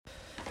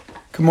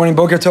Good morning,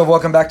 Boker Tov.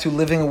 Welcome back to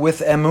Living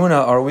with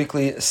Emunah, our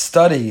weekly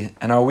study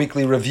and our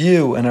weekly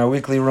review and our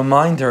weekly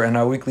reminder and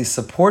our weekly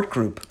support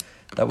group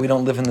that we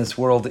don't live in this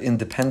world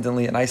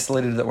independently and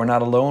isolated, that we're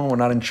not alone, we're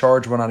not in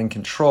charge, we're not in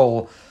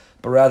control,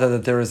 but rather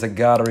that there is a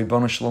God, a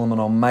Ribono Shel Olam, an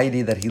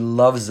Almighty, that He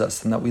loves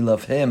us and that we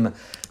love Him,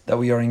 that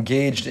we are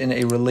engaged in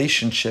a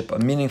relationship, a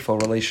meaningful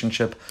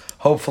relationship,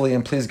 hopefully,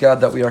 and please God,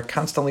 that we are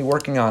constantly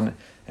working on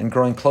and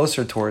growing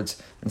closer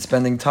towards and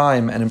spending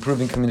time and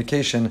improving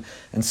communication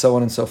and so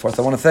on and so forth.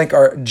 I want to thank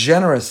our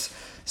generous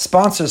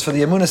sponsors for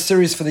the Emunah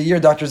series for the year,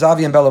 Dr.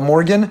 Zavi and Bella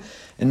Morgan,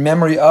 in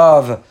memory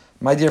of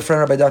my dear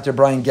friend Rabbi Dr.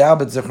 Brian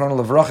Galbet, Zichron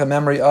Levracha, in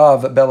memory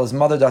of Bella's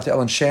mother, Dr.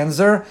 Ellen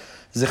Shanzer,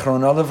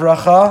 Zichron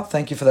Levracha.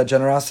 Thank you for that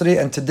generosity.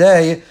 And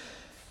today,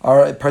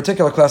 our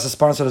particular class is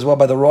sponsored as well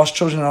by the Ross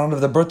children in honor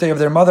of the birthday of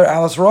their mother,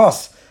 Alice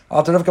Ross.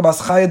 Alter Rivka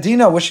Bas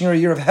Chayadina, wishing her a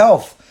year of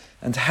health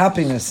and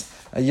happiness,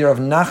 a year of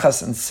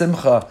nachas and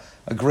simcha,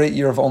 a great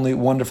year of only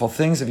wonderful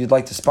things. If you'd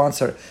like to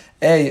sponsor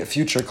a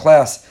future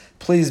class,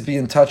 please be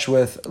in touch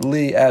with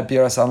Lee at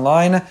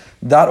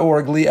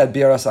brsonline.org, Lee at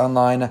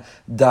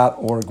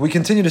brsonline.org. We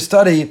continue to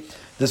study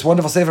this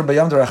wonderful Sefer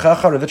B'Yam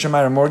D'Rechecha, Rav Yitzchak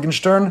Meyer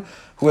Morgenstern,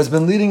 who has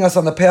been leading us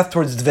on the path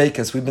towards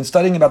Dveikus. We've been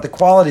studying about the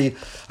quality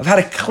of how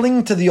to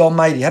cling to the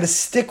Almighty, how to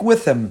stick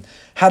with Him,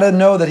 how to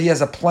know that He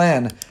has a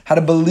plan, how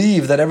to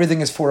believe that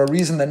everything is for a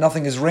reason, that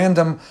nothing is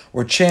random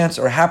or chance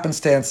or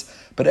happenstance,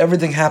 but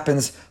everything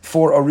happens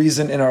for a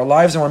reason in our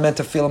lives, and we're meant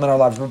to feel Him in our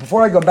lives. But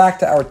before I go back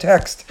to our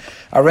text,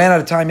 I ran out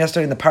of time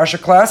yesterday in the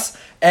Parsha class,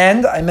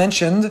 and I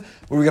mentioned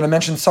we were going to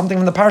mention something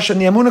from the Parsha in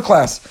the Emunah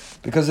class,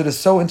 because it is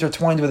so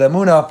intertwined with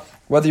Emunah.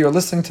 Whether you're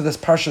listening to this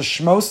Parsha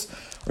Shmos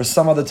or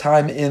some other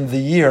time in the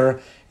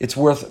year, it's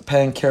worth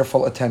paying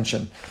careful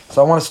attention.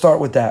 So I want to start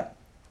with that.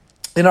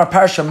 In our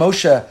Parsha,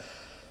 Moshe,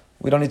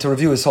 we don't need to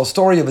review his whole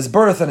story of his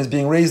birth and his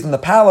being raised in the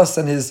palace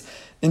and his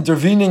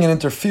intervening and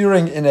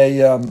interfering in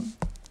a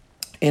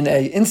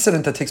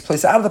incident that takes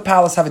place out of the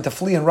palace, having to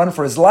flee and run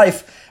for his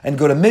life and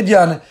go to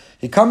Midian.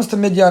 He comes to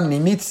Midian and he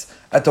meets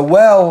at the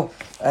well,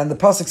 and the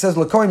pasuk says,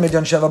 "L'kohen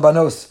Midian sheva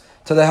banos."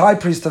 To the high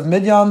priest of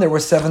Midian, there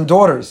were 7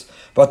 daughters.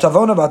 They had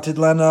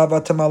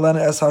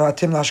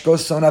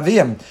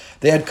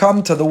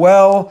come to the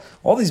well,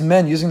 all these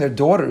men using their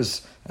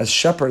daughters as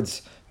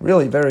shepherds,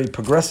 really very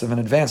progressive and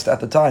advanced at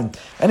the time.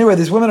 Anyway,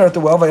 these women are at the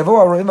well, but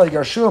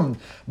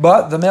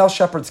the male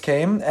shepherds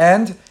came,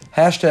 and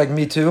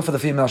 #me too for the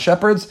female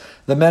shepherds.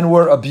 The men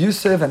were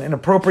abusive and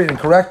inappropriate and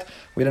correct.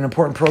 We had an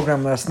important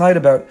program last night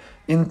about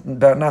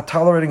not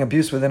tolerating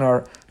abuse within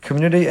our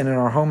community and in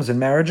our homes and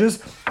marriages.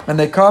 And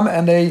they come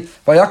and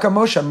Vayaka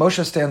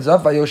Moshe stands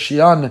up,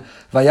 Vayoshian,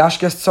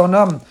 Vayashkes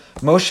Tsonam.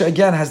 Moshe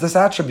again has this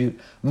attribute.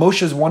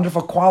 Moshe's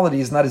wonderful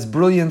quality is not his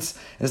brilliance,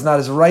 is not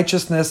his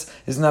righteousness,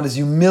 is not his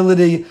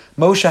humility.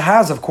 Moshe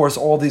has, of course,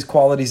 all these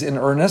qualities in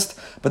earnest,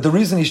 but the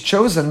reason he's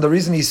chosen, the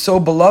reason he's so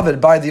beloved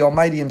by the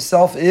Almighty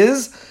Himself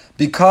is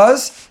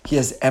because he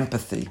has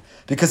empathy.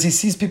 Because he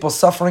sees people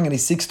suffering and he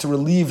seeks to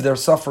relieve their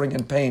suffering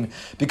and pain.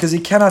 Because he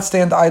cannot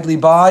stand idly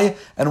by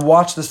and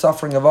watch the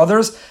suffering of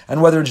others. And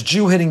whether it's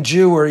Jew hitting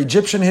Jew or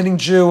Egyptian hitting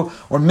Jew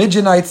or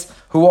Midianites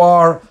who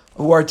are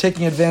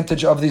taking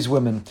advantage of these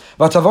women.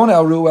 So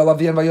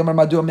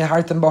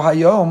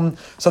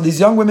these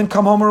young women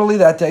come home early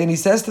that day and he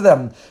says to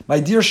them,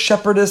 "My dear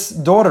shepherdess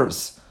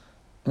daughters,"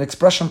 an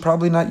expression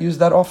probably not used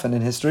that often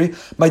in history.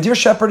 "My dear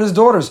shepherdess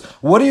daughters,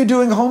 what are you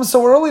doing home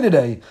so early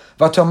today?"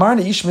 There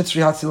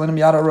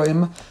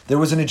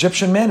was an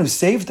Egyptian man who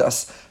saved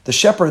us. The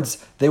shepherds,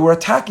 they were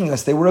attacking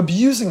us, they were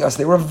abusing us,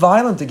 they were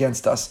violent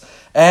against us.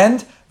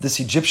 And this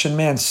Egyptian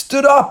man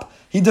stood up,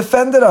 he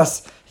defended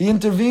us, he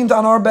intervened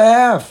on our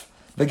behalf.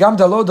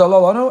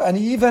 And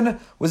he even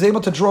was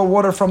able to draw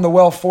water from the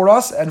well for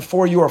us and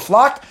for your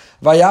flock.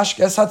 And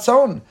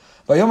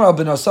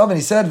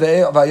he said,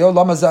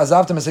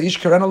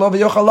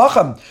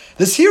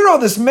 "This hero,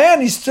 this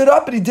man, he stood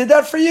up and he did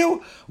that for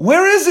you.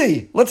 Where is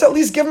he? Let's at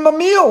least give him a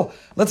meal.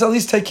 Let's at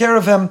least take care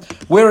of him.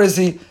 Where is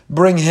he?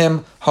 Bring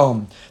him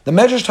home." The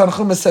Medrash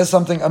Tanchuma says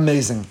something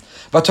amazing.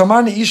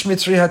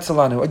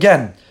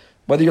 Again,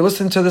 whether you're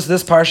listening to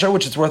this parsha,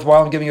 which is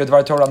worthwhile, I'm giving you a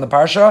Dvar Torah on the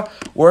parsha,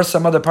 or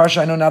some other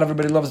parsha, I know not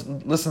everybody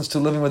listens to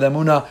Living with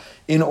Emunah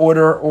in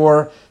order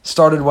or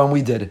started when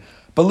we did.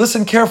 But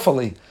listen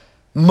carefully.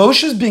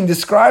 Moshe is being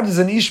described as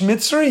an Ish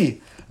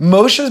Mitzri.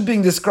 Moshe is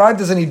being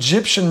described as an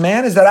Egyptian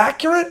man. Is that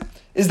accurate?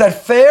 Is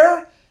that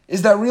fair?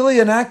 Is that really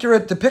an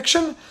accurate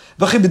depiction?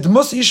 Moshe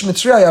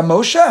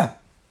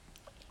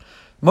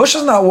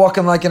is not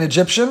walking like an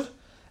Egyptian.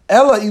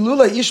 So the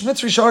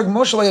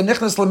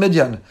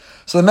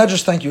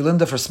Medrash, thank you,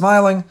 Linda, for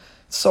smiling.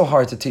 It's so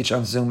hard to teach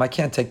on Zoom. I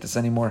can't take this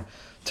anymore.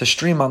 To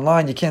stream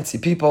online, you can't see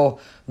people.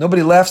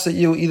 Nobody laughs at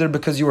you either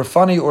because you were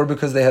funny or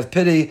because they have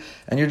pity,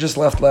 and you're just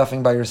left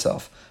laughing by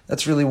yourself.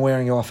 That's really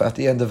wearing you off at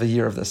the end of a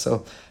year of this.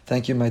 So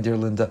thank you, my dear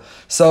Linda.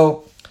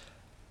 So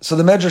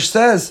the Medrash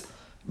says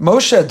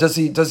Moshe, does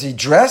he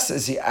dress?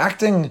 Is he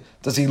acting?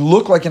 Does he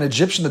look like an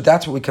Egyptian?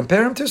 That's what we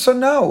compare him to? So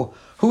no.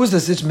 Who is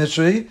this Ish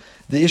Mitzri?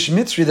 The Ish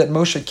Mitzri that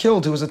Moshe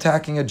killed who was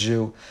attacking a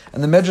Jew.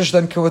 And the Medrash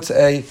then quotes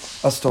a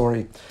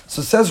story.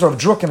 So it says Rav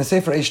Druk in a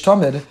Sefer Eish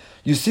Tamid,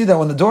 you see that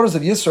when the daughters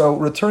of Yisro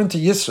returned to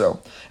Yisro,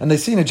 and they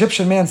see an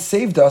Egyptian man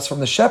saved us from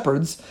the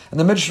shepherds, and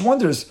the Medrash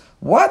wonders,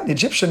 what, an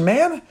Egyptian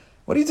man?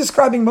 What are you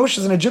describing Moshe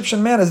as an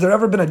Egyptian man? Has there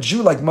ever been a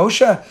Jew like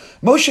Moshe?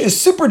 Moshe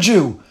is super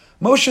Jew.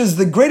 Moshe is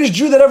the greatest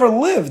Jew that ever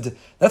lived.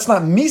 That's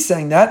not me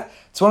saying that.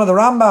 It's one of the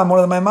Rambam, one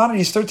of the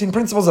Maimonides' 13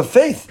 principles of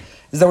faith,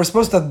 is that we're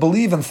supposed to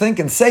believe and think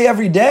and say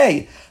every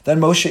day that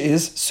Moshe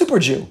is super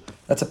Jew.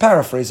 That's a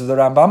paraphrase of the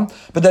Rambam,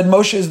 but that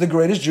Moshe is the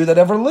greatest Jew that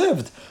ever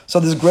lived. So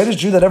this greatest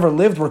Jew that ever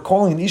lived, we're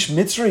calling an Ish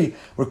Mitzri,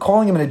 we're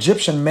calling him an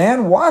Egyptian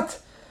man?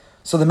 What?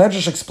 So the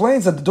Medrash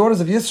explains that the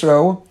daughters of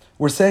Yisro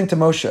were saying to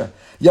Moshe,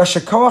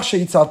 Yashakoach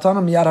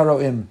she'itzaltana miyad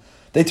haroim.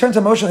 They turned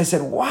to Moshe and they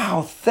said,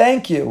 wow,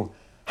 thank you.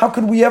 How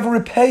could we ever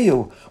repay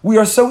you? We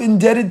are so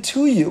indebted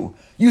to you.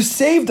 You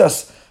saved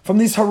us from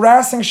these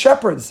harassing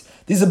shepherds,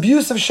 these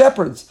abusive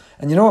shepherds.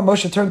 And you know what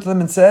Moshe turned to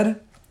them and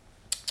said?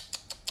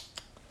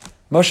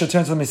 Moshe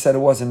turned to them and said, it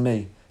wasn't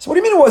me. So what do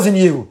you mean it wasn't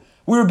you?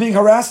 We were being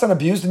harassed and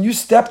abused and you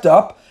stepped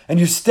up and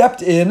you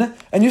stepped in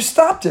and you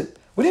stopped it.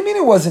 What do you mean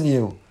it wasn't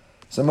you?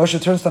 So Moshe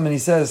turns to them and he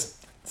says,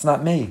 it's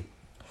not me.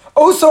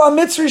 Also,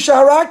 Amitzri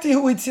shaharakti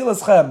hu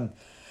itzilaschem.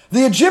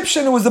 The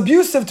Egyptian who was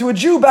abusive to a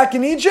Jew back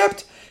in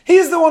Egypt,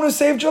 he's the one who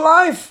saved your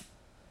life.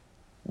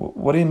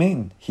 What do you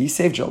mean? He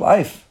saved your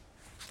life?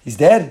 He's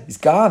dead. He's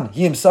gone.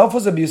 He himself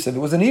was abusive. It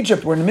was in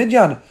Egypt. We're in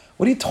Midian.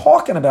 What are you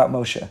talking about,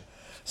 Moshe?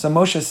 So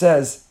Moshe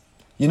says,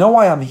 you know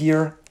why I'm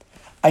here?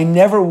 I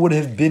never would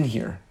have been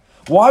here.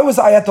 Why was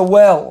I at the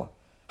well?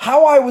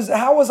 How was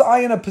I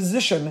in a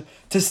position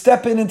to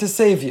step in and to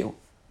save you?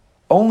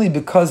 Only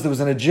because there was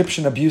an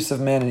Egyptian abusive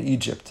man in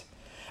Egypt.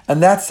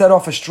 And that set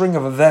off a string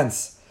of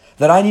events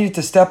that I needed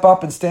to step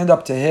up and stand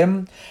up to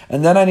him,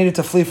 and then I needed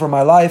to flee for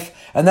my life,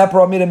 and that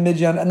brought me to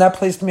Midian, and that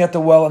placed me at the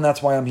well, and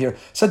that's why I'm here.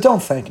 So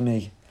don't thank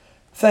me.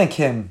 Thank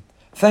him.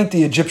 Thank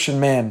the Egyptian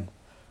man.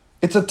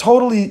 It's a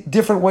totally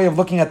different way of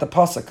looking at the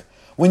pasuk.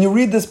 When you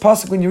read this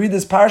pasuk, when you read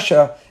this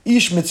parsha,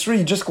 Ish Mitzri,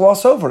 you just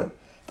gloss over it.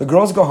 The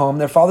girls go home,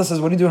 their father says,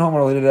 what are you doing home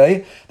early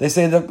today? They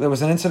say that there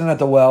was an incident at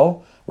the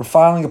well, we're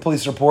filing a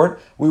police report,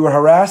 we were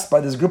harassed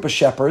by this group of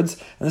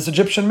shepherds, and this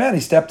Egyptian man,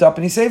 he stepped up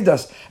and he saved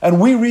us. And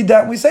we read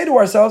that and we say to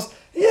ourselves,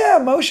 yeah,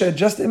 Moshe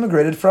just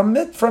immigrated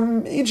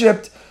from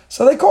Egypt,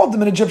 so they called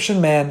him an Egyptian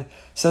man.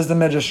 Says the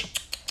Medrash,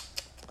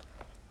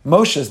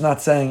 Moshe's not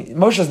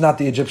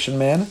the Egyptian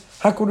man.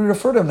 How could we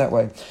refer to him that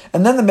way?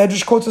 And then the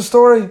Medrash quotes a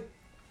story.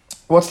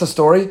 What's the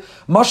story?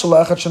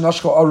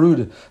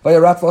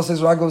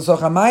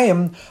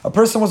 A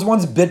person was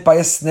once bit by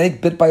a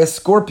snake, bit by a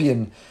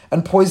scorpion,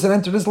 and poison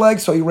entered his leg,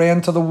 so he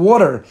ran to the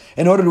water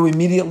in order to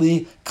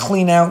immediately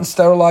clean out and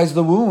sterilize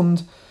the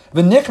wound.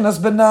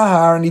 V'nichnas ben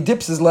nahar, and he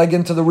dips his leg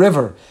into the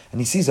river, and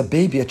he sees a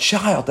baby, a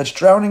child that's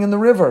drowning in the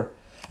river,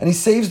 and he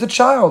saves the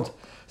child.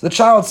 The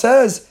child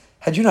says,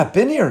 had you not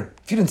been here,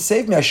 if you didn't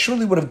save me, I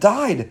surely would have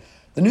died.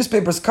 The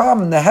newspapers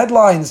come and the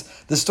headlines,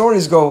 the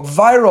stories go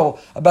viral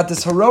about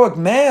this heroic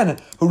man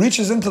who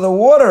reaches into the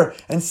water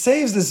and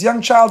saves this young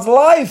child's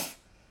life.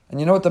 And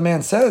you know what the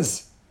man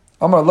says?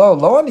 Amar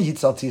lo ani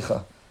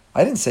hitzalticha.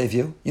 I didn't save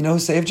you. You know who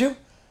saved you?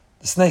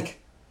 The snake.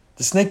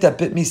 The snake that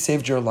bit me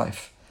saved your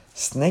life.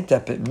 Snake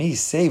that bit me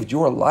saved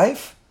your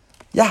life?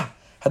 Yeah.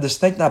 Had the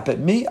snake not bit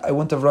me, I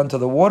wouldn't have run to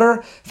the water.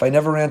 If I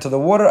never ran to the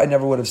water, I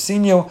never would have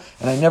seen you,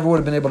 and I never would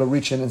have been able to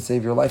reach in and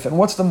save your life. And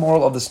what's the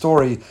moral of the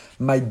story,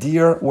 my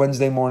dear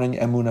Wednesday morning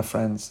Emunah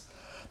friends?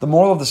 The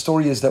moral of the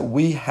story is that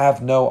we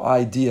have no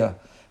idea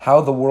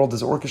how the world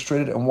is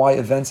orchestrated and why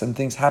events and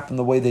things happen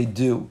the way they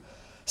do.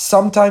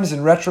 Sometimes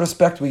in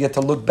retrospect, we get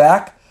to look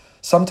back.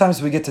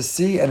 Sometimes we get to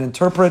see and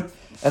interpret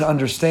and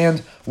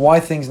understand why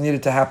things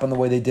needed to happen the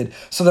way they did.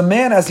 So the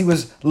man, as he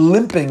was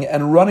limping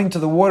and running to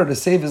the water to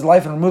save his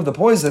life and remove the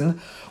poison,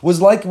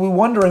 was likely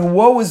wondering,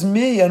 woe is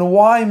me and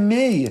why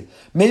me?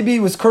 Maybe he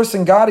was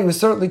cursing God, he was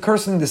certainly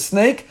cursing the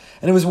snake,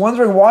 and he was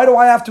wondering, why do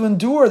I have to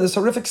endure this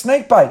horrific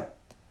snake bite?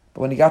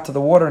 But when he got to the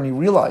water and he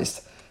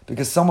realized,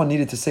 because someone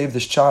needed to save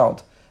this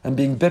child, and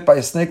being bit by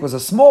a snake was a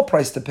small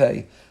price to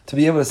pay to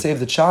be able to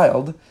save the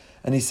child,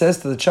 and he says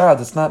to the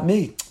child, it's not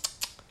me.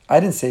 I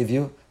didn't save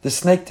you, the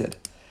snake did.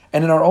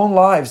 And in our own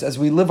lives, as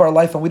we live our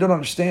life and we don't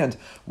understand,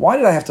 why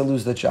did I have to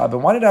lose the job?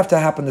 And why did it have to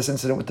happen, this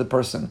incident with the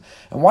person?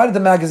 And why did the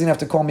magazine have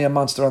to call me a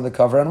monster on the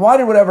cover? And why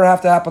did whatever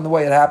have to happen the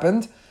way it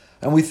happened?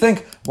 And we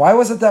think, why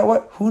was it that way?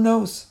 Who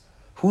knows?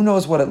 Who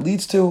knows what it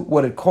leads to,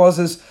 what it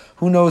causes?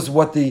 Who knows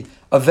what the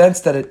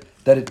events that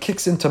it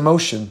kicks into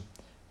motion?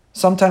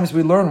 Sometimes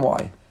we learn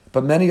why,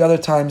 but many other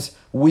times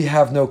we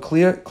have no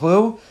clear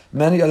clue.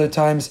 Many other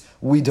times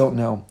we don't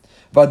know.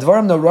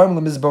 V'advarim noraim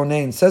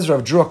lemizbonein, says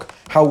Rav Druk,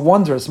 how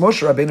wondrous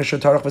Moshe Rabbeinu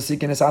shetarach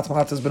v'sikin es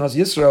atzmach atzos benos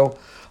Yisro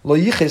lo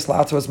yiches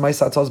la'atzos ma'is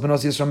atzos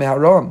benos Yisro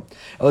meharom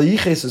el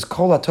yiches is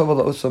kol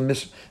atova la'oso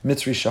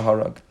mitzri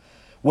shaharag.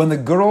 When the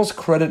girls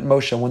credit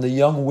Moshe, when the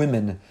young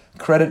women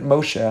credit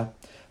Moshe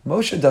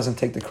Moshe doesn't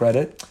take the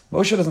credit.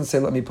 Moshe doesn't say,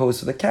 let me pose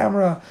for the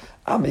camera.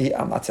 I'm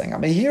not saying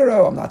I'm a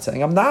hero. I'm not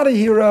saying I'm not a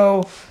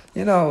hero.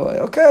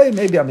 Okay,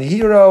 maybe I'm a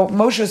hero.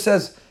 Moshe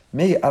says,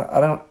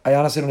 I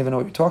honestly don't even know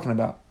what you're talking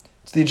about.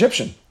 It's the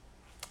Egyptian.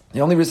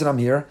 The only reason I'm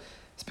here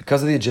is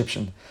because of the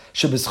Egyptian.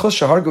 Don't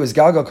thank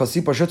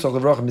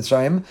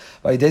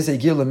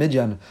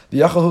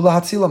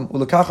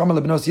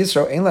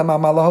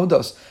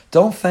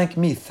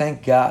me,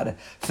 thank God.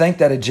 Thank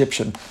that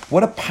Egyptian.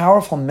 What a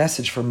powerful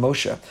message for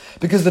Moshe.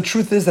 Because the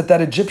truth is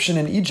that Egyptian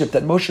in Egypt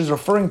that Moshe is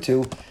referring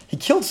to, he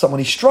killed someone,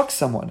 he struck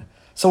someone.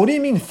 So what do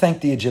you mean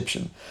thank the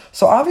Egyptian?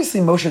 So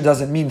obviously Moshe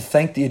doesn't mean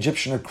thank the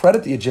Egyptian or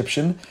credit the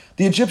Egyptian.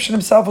 The Egyptian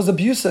himself was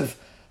abusive.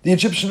 The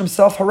Egyptian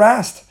himself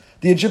harassed.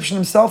 The Egyptian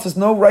himself is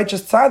no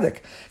righteous tzaddik.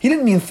 He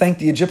didn't mean thank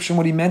the Egyptian.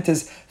 What he meant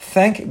is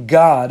thank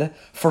God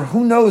for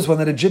who knows when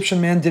that Egyptian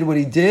man did what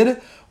he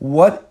did,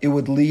 what it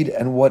would lead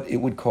and what it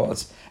would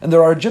cause. And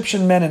there are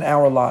Egyptian men in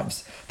our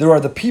lives. There are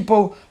the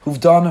people who've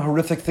done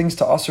horrific things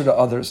to us or to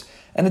others.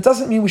 And it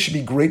doesn't mean we should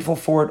be grateful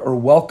for it or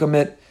welcome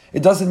it.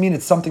 It doesn't mean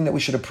it's something that we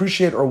should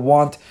appreciate or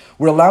want.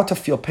 We're allowed to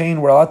feel pain.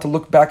 We're allowed to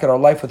look back at our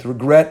life with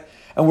regret.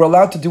 And we're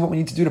allowed to do what we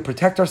need to do to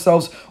protect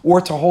ourselves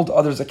or to hold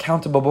others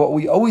accountable. But what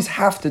we always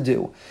have to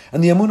do,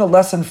 and the Emunah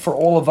lesson for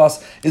all of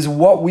us, is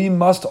what we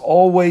must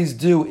always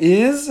do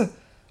is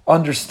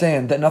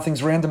understand that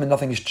nothing's random and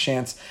nothing is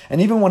chance. And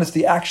even when it's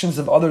the actions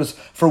of others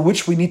for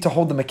which we need to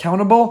hold them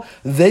accountable,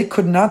 they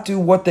could not do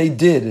what they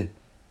did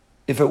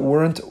if it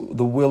weren't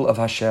the will of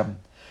Hashem.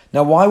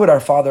 Now, why would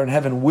our Father in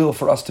heaven will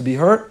for us to be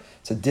hurt?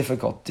 It's a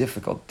difficult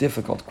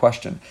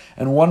question.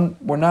 And one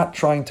we're not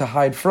trying to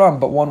hide from,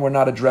 but one we're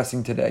not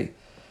addressing today.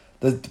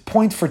 The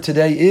point for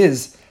today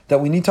is that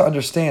we need to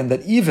understand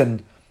that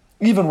even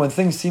when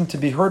things seem to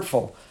be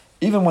hurtful,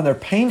 even when they're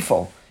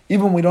painful,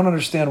 even when we don't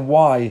understand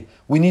why,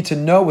 we need to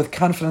know with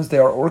confidence they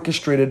are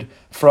orchestrated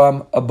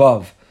from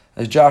above.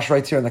 As Josh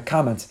writes here in the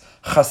comments,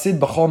 Chasid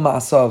b'chol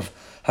ma'asav.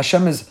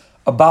 Hashem is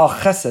a Baal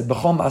Chesed,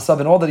 b'chol ma'asav.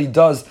 In all that he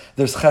does,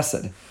 there's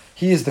Chesed.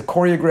 He is the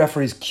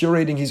choreographer, he's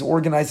curating, he's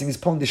organizing, he's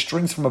pulling the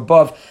strings from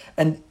above,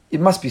 and it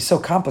must be so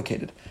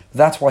complicated.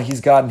 That's why he's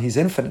God and he's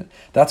infinite.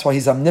 That's why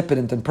he's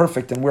omnipotent and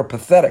perfect and we're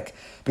pathetic.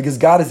 Because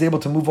God is able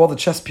to move all the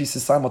chess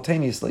pieces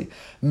simultaneously.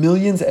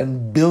 Millions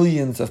and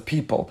billions of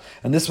people.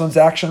 And this one's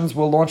actions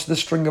will launch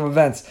this string of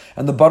events.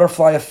 And the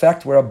butterfly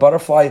effect, where a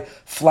butterfly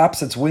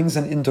flaps its wings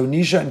in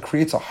Indonesia and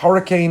creates a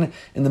hurricane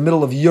in the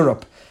middle of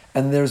Europe.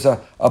 And there's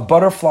a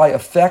butterfly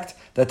effect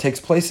that takes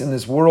place in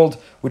this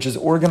world, which is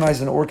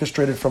organized and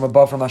orchestrated from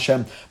above, from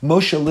Hashem.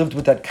 Moshe lived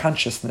with that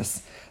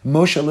consciousness.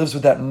 Moshe lives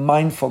with that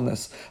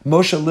mindfulness.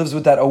 Moshe lives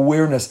with that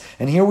awareness.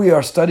 And here we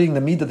are studying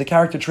the midah, the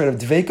character trait of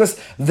dveikus.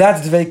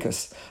 That's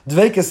dveikus.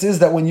 Dveikus is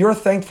that when you're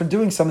thanked for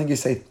doing something, you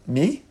say,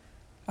 me?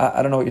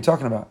 I don't know what you're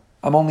talking about.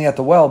 I'm only at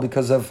the well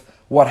because of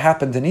what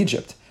happened in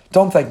Egypt.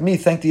 Don't thank me,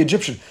 thank the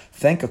Egyptian.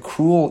 Thank a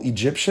cruel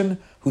Egyptian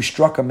who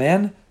struck a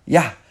man?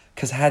 Yeah,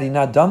 because had he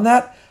not done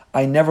that,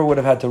 I never would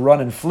have had to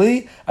run and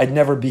flee. I'd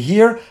never be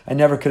here. I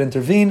never could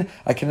intervene.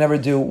 I can never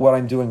do what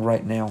I'm doing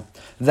right now.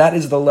 That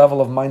is the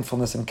level of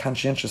mindfulness and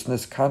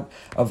conscientiousness,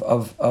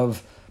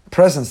 of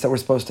presence that we're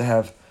supposed to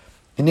have.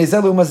 And this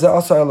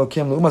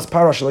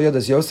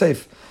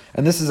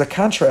is a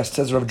contrast,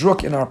 says Rav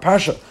Druk in our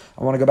Parsha.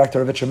 I want to go back to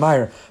Rav Itcher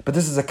Meyer, but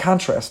this is a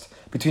contrast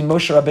between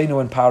Moshe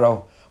Rabbeinu and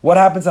Paro. What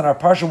happens in our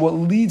Parsha, what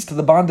leads to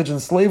the bondage and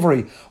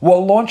slavery, what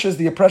launches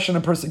the oppression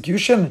and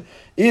persecution,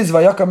 is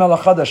Vayakam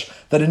Melech Chadash,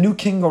 that a new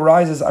king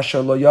arises,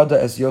 Asher Lo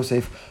Yada Es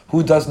Yosef,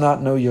 who does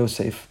not know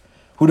Yosef,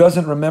 who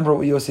doesn't remember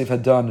what Yosef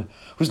had done,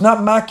 who's not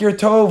Makir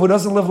Tov, who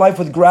doesn't live life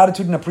with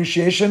gratitude and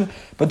appreciation,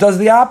 but does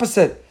the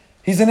opposite.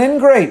 He's an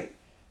ingrate.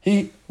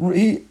 He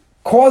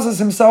causes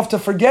himself to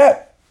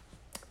forget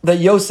that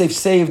Yosef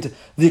saved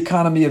the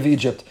economy of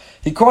Egypt.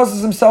 He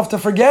causes himself to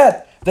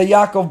forget that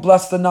Yaakov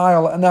blessed the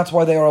Nile, and that's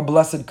why they are a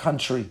blessed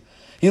country.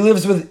 He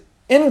lives with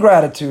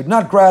ingratitude,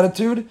 not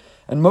gratitude.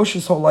 And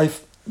Moshe's whole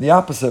life, the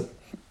opposite.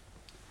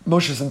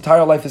 Moshe's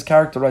entire life is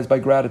characterized by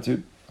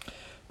gratitude.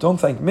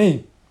 Don't thank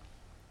me.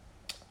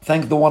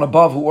 Thank the one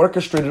above who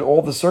orchestrated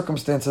all the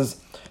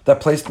circumstances that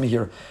placed me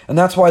here. And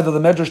that's why the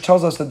Medrash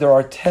tells us that there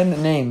are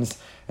 10 names,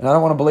 and I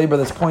don't want to belabor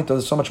this point, though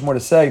there's so much more to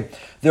say.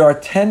 There are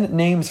 10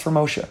 names for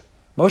Moshe.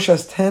 Moshe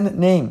has 10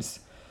 names.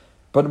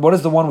 But what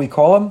is the one we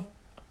call him?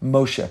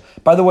 Moshe.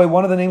 By the way,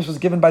 one of the names was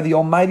given by the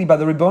Almighty, by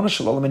the Ribono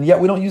Shel Olam, and yet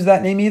we don't use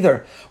that name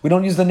either. We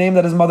don't use the name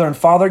that his mother and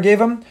father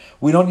gave him.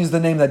 We don't use the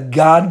name that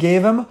God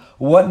gave him.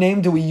 What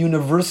name do we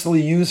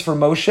universally use for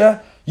Moshe?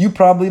 You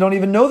probably don't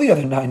even know the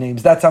other 9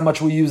 names. That's how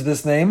much we use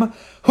this name.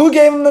 Who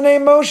gave him the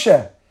name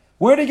Moshe?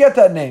 Where did he get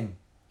that name?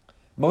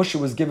 Moshe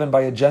was given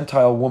by a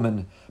Gentile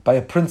woman, by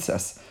a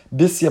princess,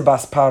 Bisya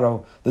Bas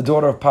Paro, the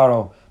daughter of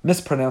Paro.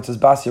 Mispronounces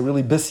Basya,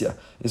 really Bisya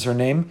is her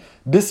name.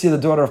 Bisya, the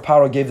daughter of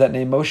Paro, gave that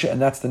name Moshe,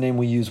 and that's the name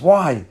we use.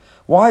 Why?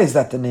 Why is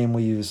that the name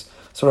we use?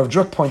 So Rav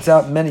Druk points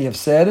out, many have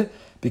said,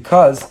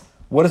 because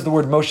what does the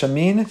word Moshe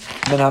mean?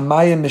 Min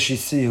hamayim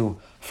mishisihu,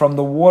 from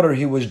the water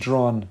he was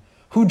drawn.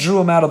 Who drew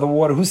him out of the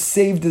water? Who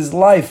saved his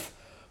life?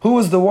 Who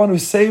was the one who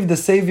saved the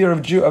savior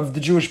of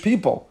the Jewish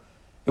people?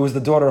 It was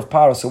the daughter of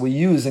Paro. So we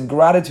use in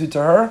gratitude to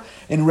her,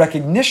 in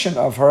recognition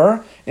of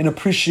her, in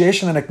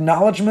appreciation and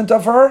acknowledgement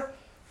of her,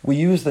 we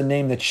use the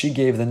name that she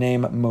gave, the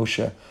name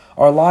Moshe.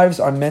 Our lives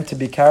are meant to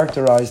be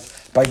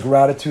characterized by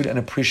gratitude and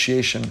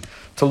appreciation.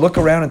 To look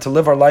around and to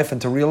live our life and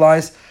to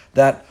realize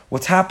that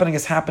what's happening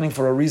is happening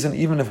for a reason,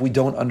 even if we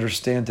don't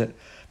understand it.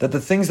 That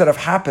the things that have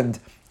happened,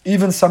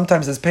 even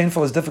sometimes as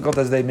painful, as difficult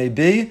as they may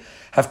be,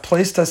 have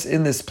placed us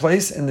in this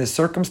place, in this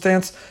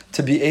circumstance,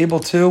 to be able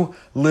to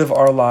live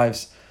our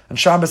lives. On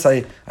Shabbos,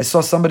 I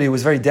saw somebody who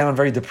was very down,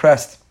 very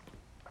depressed.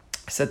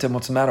 I said to him,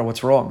 "What's the matter?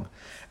 What's wrong?"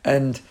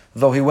 And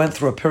though he went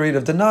through a period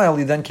of denial,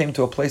 he then came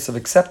to a place of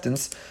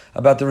acceptance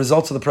about the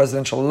results of the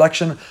presidential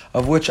election,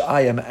 of which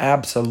I am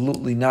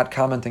absolutely not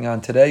commenting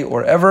on today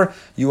or ever.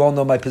 You all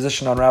know my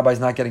position on rabbis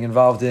not getting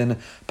involved in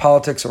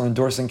politics or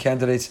endorsing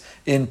candidates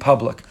in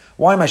public.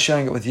 Why am I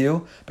sharing it with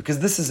you? Because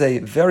this is a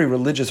very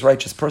religious,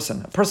 righteous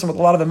person, a person with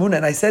a lot of emunah.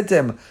 And I said to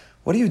him,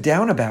 "What are you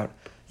down about?"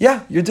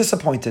 "Yeah, you're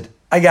disappointed.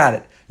 I got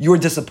it. You're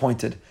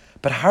disappointed.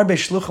 But harbe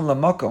shluchim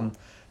lamakom,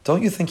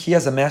 don't you think he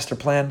has a master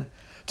plan?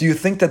 Do you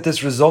think that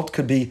this result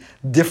could be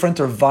different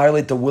or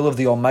violate the will of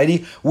the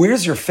Almighty?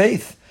 Where's your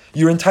faith?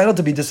 You're entitled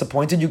to be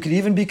disappointed. You could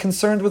even be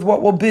concerned with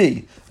what will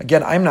be."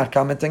 Again, I'm not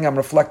commenting. I'm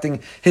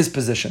reflecting his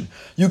position.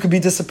 You could be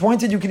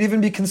disappointed. You could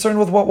even be concerned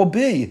with what will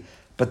be.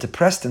 But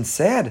depressed and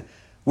sad?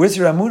 Where's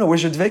your amunah?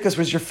 Where's your dvekas?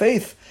 Where's your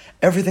faith?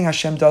 Everything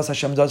Hashem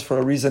does for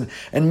a reason.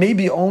 And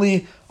maybe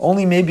only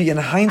maybe in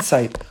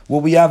hindsight will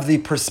we have the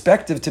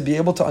perspective to be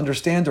able to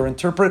understand or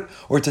interpret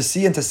or to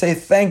see and to say,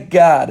 thank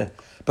God.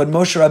 But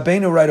Moshe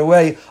Rabbeinu right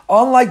away,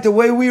 unlike the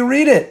way we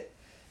read it,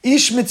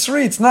 Ish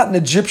Mitzri, it's not an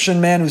Egyptian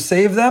man who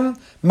saved them.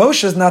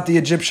 Moshe is not the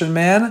Egyptian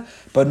man,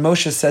 but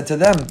Moshe said to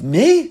them,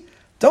 "Me?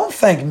 Don't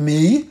thank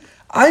me.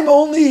 I'm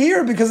only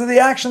here because of the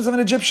actions of an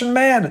Egyptian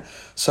man."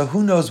 So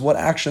who knows what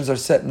actions are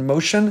set in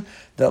motion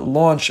that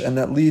launch and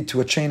that lead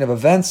to a chain of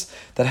events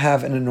that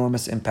have an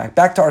enormous impact.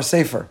 Back to our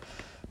Sefer,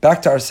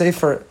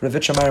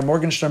 Ravitcha Meyer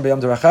Morgenstern,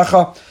 B'yam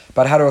Derachacha,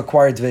 about how to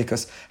acquire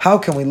dvekas. How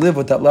can we live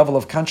with that level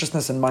of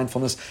consciousness and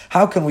mindfulness?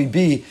 How can we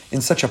be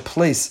in such a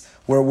place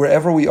where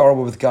wherever we are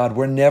with God,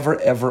 we're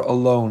never ever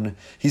alone?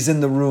 He's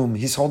in the room.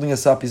 He's holding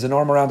us up. He's an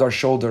arm around our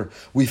shoulder.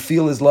 We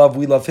feel His love.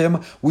 We love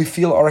Him. We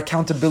feel our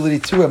accountability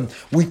to Him.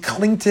 We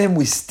cling to Him.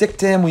 We stick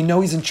to Him. We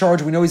know He's in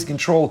charge. We know He's in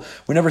control.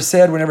 We're never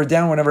sad. We're never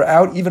down. We're never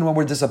out, even when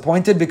we're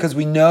disappointed, because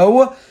we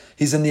know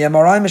He's in the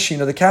MRI machine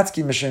or the CAT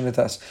scan machine with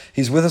us.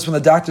 He's with us when the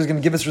doctor is going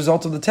to give us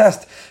results of the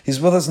test. He's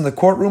with us in the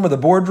courtroom or the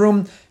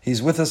boardroom.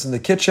 He's with us in the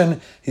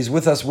kitchen. He's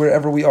with us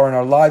wherever we are in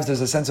our lives.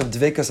 There's a sense of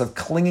dvekas, of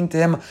clinging to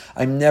Him.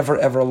 I'm never,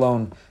 ever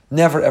alone.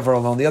 Never, ever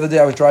alone. The other day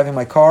I was driving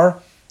my car,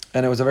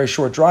 and it was a very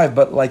short drive,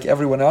 but like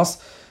everyone else,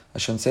 I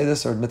shouldn't say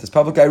this or admit this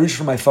publicly, I reached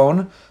for my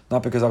phone,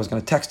 not because I was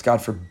going to text,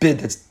 God forbid,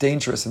 that's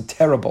dangerous and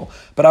terrible,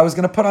 but I was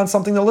going to put on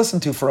something to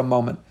listen to for a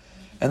moment.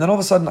 And then all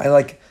of a sudden,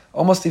 I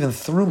almost even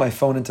threw my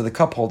phone into the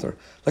cup holder.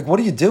 Like, what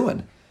are you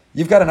doing?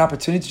 You've got an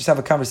opportunity to just have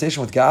a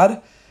conversation with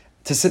God,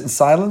 to sit in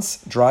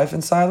silence, drive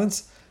in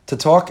silence, to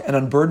talk and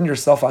unburden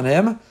yourself on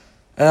Him. And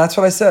that's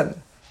what I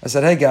said. I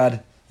said, "Hey,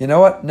 God, you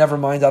know what? Never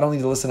mind. I don't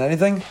need to listen to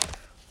anything.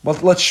 Well,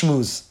 let's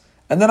schmooze."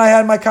 And then I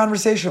had my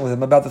conversation with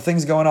Him about the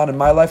things going on in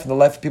my life and the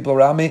life of people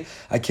around me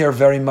I care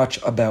very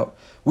much about.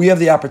 We have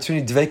the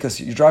opportunity,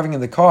 dvekas. You're driving in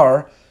the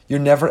car, you're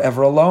never,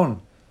 ever alone.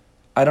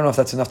 I don't know if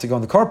that's enough to go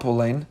in the carpool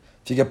lane.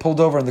 If you get pulled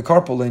over in the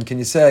carpool lane, can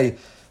you say,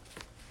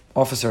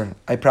 "Officer,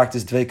 I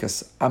practice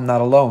dvekas. I'm not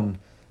alone.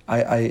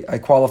 I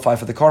qualify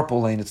for the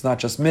carpool lane. It's not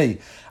just me."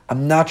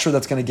 I'm not sure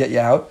that's going to get you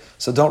out,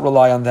 so don't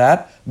rely on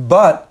that.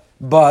 But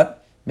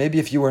maybe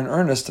if you were in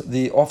earnest,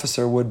 the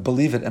officer would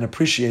believe it and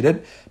appreciate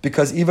it,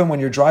 because even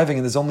when you're driving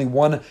and there's only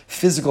one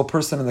physical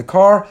person in the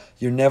car,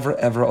 you're never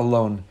ever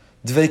alone.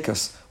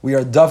 Dvekas. We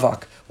are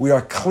davak. We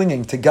are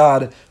clinging to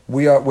God.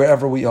 We are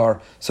wherever we are.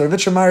 So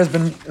Ravitcha Meyer has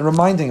been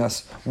reminding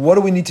us, what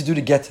do we need to do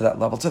to get to that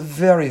level? It's a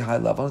very high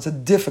level. It's a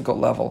difficult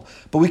level.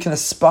 But we can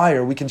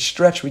aspire. We can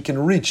stretch. We can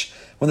reach.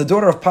 When the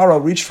daughter of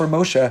Paro reached for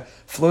Moshe,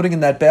 floating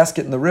in that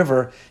basket in the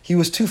river, he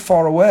was too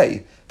far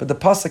away. But the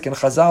pasuk and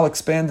Chazal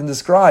expand and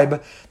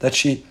describe that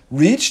she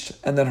reached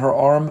and then her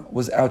arm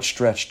was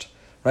outstretched.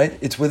 Right?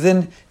 It's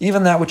within,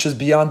 even that which is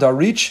beyond our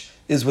reach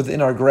is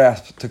within our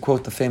grasp, to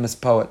quote the famous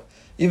poet.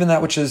 Even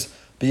that which is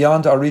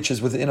beyond our reach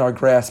is within our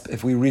grasp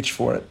if we reach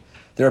for it.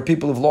 There are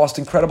people who've lost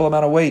incredible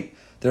amount of weight.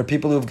 There are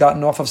people who have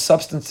gotten off of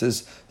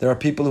substances. There are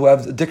people who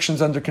have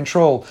addictions under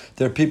control.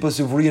 There are people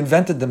who've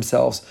reinvented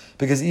themselves,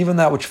 because even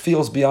that which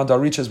feels beyond our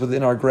reach is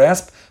within our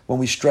grasp when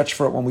we stretch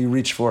for it, when we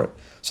reach for it.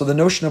 So the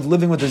notion of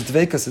living with this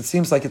dvekas, it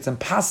seems like it's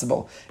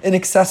impossible,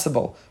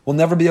 inaccessible. We'll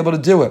never be able to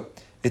do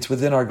it. It's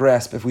within our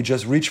grasp. If we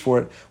just reach for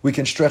it, we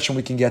can stretch and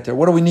we can get there.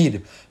 What do we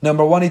need?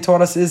 Number one, he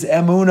taught us, is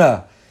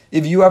emunah.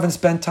 If you haven't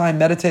spent time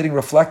meditating,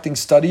 reflecting,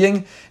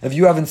 studying, if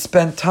you haven't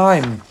spent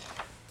time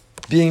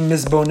being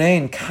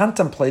mizbonein,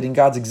 contemplating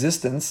God's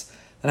existence,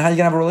 And how are you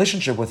going to have a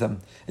relationship with him?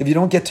 If you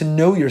don't get to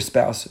know your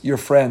spouse, your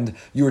friend,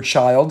 your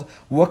child,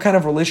 what kind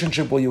of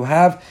relationship will you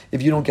have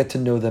if you don't get to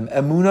know them?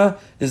 Emunah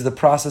is the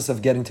process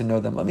of getting to know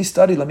them. Let me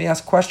study. Let me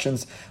ask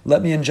questions.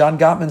 Let me, in John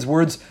Gottman's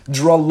words,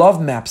 draw love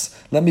maps.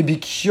 Let me be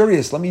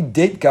curious. Let me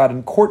date God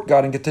and court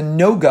God and get to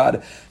know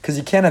God. Because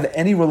you can't have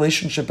any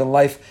relationship in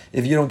life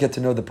if you don't get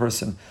to know the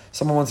person.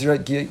 Someone once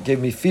gave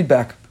me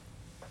feedback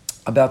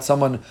about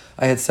someone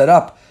I had set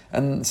up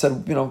and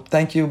said,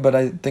 thank you, but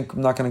I think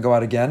I'm not going to go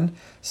out again.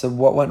 So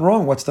what went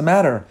wrong? What's the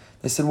matter?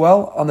 They said,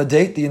 well, on the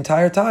date, the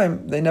entire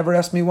time, they never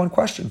asked me one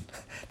question.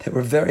 They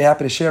were very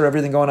happy to share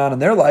everything going on in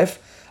their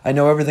life. I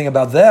know everything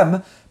about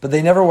them, but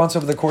they never once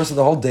over the course of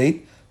the whole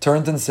date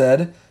turned and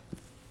said,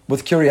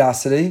 with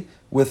curiosity,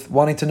 with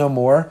wanting to know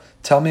more,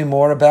 tell me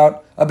more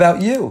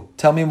about you.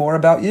 Tell me more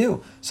about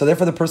you. So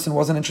therefore the person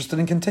wasn't interested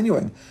in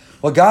continuing.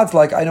 Well, God's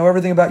like, I know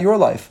everything about your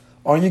life.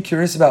 Aren't you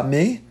curious about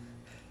me?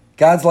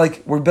 God's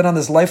like, we've been on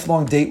this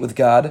lifelong date with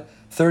God,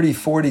 30,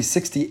 40,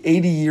 60,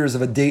 80 years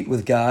of a date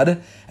with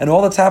God, and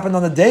all that's happened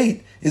on the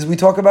date is we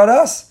talk about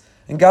us.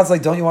 And God's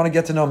like, don't you want to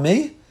get to know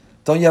me?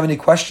 Don't you have any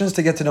questions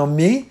to get to know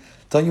me?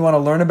 Don't you want to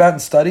learn about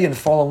and study and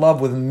fall in love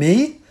with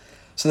me?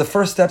 So the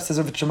first step, says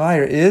Rav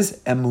Meir,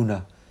 is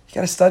emunah. You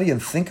got to study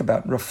and think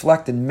about and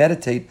reflect and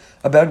meditate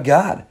about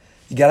God.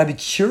 You got to be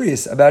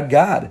curious about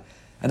God.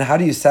 And how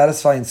do you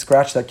satisfy and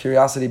scratch that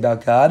curiosity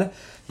about God?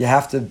 You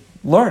have to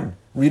learn,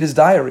 read his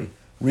diary.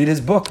 Read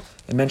his book.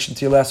 I mentioned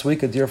to you last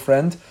week a dear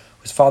friend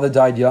whose father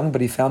died young,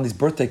 but he found these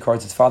birthday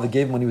cards his father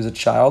gave him when he was a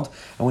child.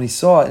 And when he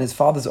saw in his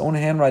father's own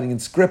handwriting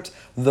and script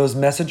those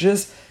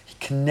messages, he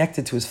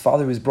connected to his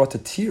father. He was brought to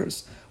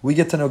tears. We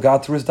get to know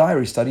God through his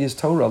diary, study his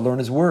Torah, learn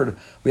his word.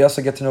 We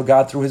also get to know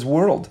God through his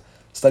world.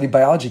 Study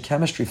biology,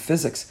 chemistry,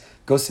 physics.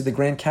 Go see the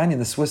Grand Canyon,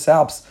 the Swiss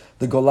Alps,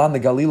 the Golan, the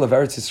Galil of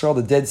Eretz Yisrael,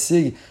 the Dead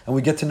Sea. And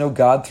we get to know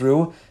God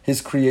through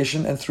his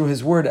creation and through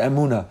his word,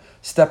 emunah.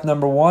 Step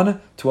number 1,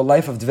 to a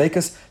life of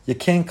dveikus, you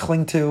can't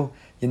cling to,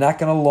 you're not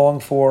going to long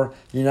for,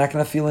 you're not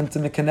going to feel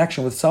intimate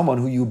connection with someone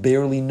who you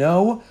barely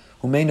know,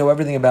 who may know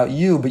everything about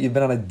you, but you've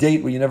been on a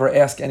date where you never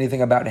ask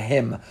anything about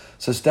him.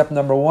 So step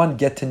number 1,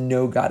 get to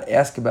know God,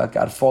 ask about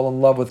God, fall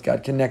in love with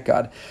God, connect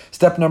God.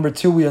 Step number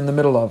 2, we are in the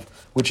middle of,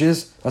 which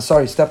is,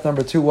 step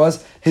number 2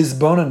 was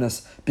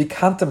hisbonenus, be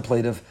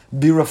contemplative,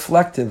 be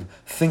reflective,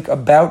 think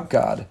about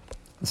God.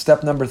 And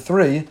step number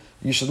 3,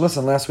 you should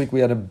listen. Last week we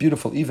had a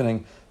beautiful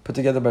evening put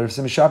together by Rav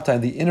Simi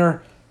Shabtai, the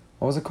inner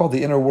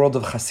world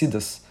of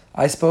Hasidus.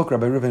 I spoke,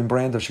 Rabbi Reuven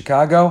Brand of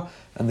Chicago,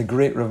 and the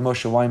great Rav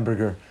Moshe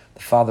Weinberger,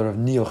 the father of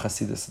Neo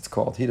Hasidus, it's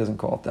called. He doesn't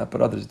call it that,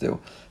 but others do.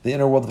 The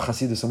inner world of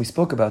Hasidus, and we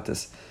spoke about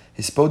this.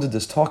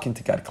 Hispodidus, talking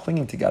to God,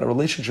 clinging to God, a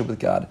relationship with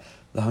God,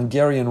 the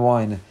Hungarian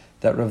wine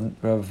that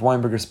Rav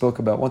Weinberger spoke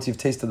about. Once you've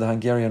tasted the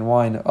Hungarian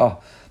wine,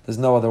 there's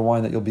no other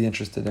wine that you'll be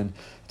interested in.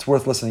 It's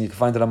worth listening. You can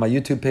find it on my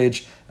YouTube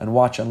page and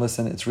watch and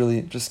listen. It's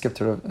really, just skip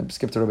to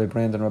Rabbi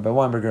Brandon, Rabbi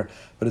Weinberger,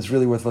 but it's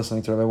really worth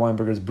listening to. Rabbi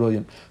Weinberger is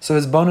brilliant. So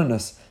his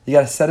bonus, you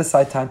got to set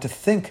aside time to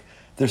think.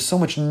 There's so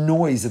much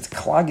noise, it's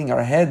clogging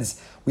our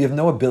heads. We have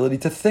no ability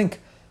to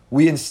think.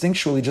 We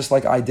instinctually, just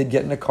like I did,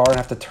 get in a car and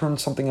have to turn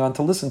something on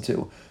to listen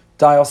to,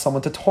 dial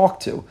someone to talk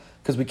to,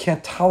 because we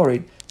can't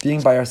tolerate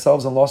being by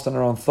ourselves and lost in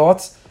our own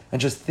thoughts and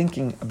just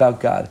thinking about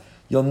God.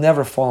 You'll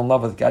never fall in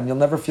love with God, and you'll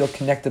never feel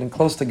connected and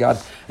close to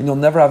God, and you'll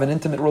never have an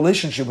intimate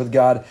relationship with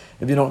God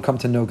if you don't come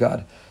to know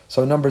God.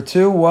 So number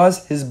 2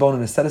 was his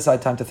bonus, set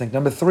aside time to think.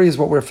 Number 3 is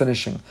what we're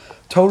finishing.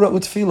 Torah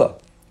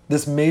utfila,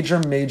 this major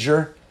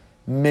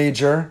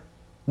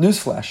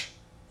newsflash.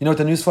 You know what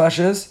the newsflash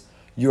is?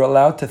 You're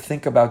allowed to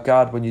think about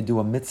God when you do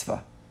a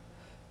mitzvah.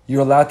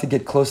 You're allowed to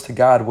get close to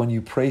God when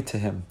you pray to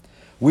him.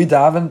 We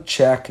daven,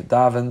 check,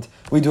 davened.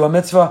 We do a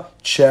mitzvah,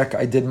 check,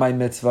 I did my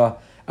mitzvah.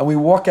 And we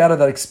walk out of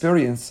that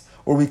experience,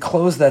 or we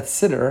close that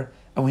siddur,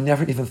 and we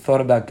never even thought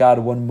about God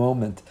one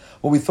moment.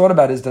 What we thought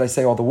about is, did I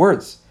say all the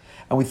words?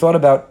 And we thought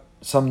about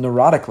some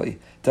neurotically,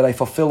 did I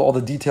fulfill all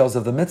the details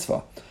of the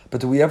mitzvah? But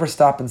do we ever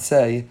stop and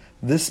say,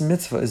 this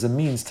mitzvah is a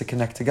means to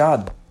connect to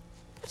God?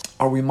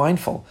 Are we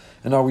mindful?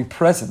 And are we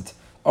present?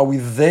 Are we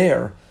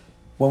there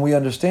when we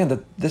understand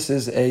that this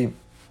is a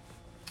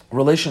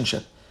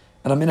relationship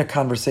and I'm in a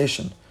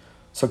conversation?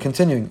 So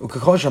continuing, the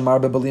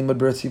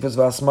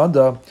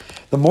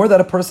more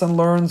that a person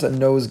learns and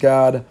knows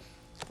God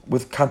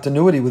with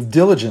continuity, with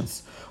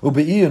diligence,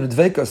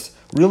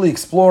 really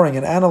exploring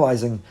and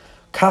analyzing,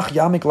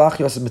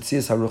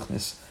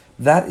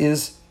 that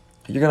is,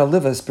 you're going to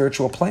live at a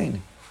spiritual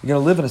plane. You're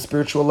going to live in a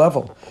spiritual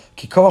level.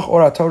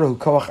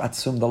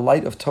 The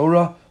light of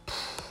Torah,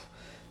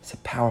 it's a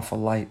powerful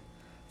light.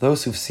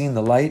 Those who've seen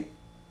the light,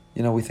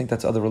 we think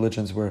that's other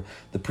religions where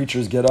the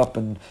preachers get up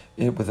and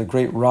with a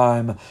great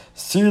rhyme,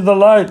 see the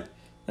light,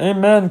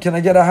 amen, can I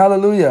get a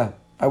hallelujah?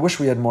 I wish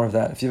we had more of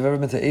that. If you've ever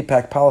been to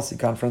APAC Policy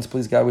Conference,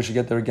 please God, we should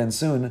get there again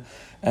soon,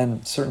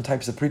 and certain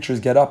types of preachers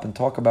get up and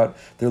talk about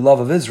their love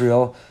of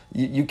Israel,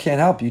 you can't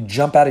help. You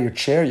jump out of your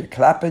chair, you're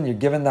clapping, you're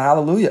giving the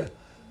hallelujah.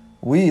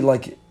 We,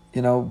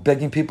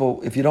 begging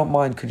people, if you don't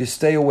mind, could you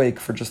stay awake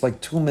for just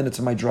 2 minutes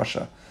of my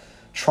drasha?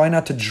 Try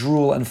not to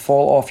drool and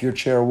fall off your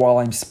chair while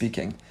I'm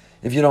speaking.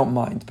 if you don't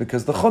mind,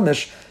 because the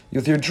Chumash,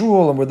 with your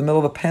drool, and we're in the middle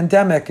of a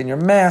pandemic, and your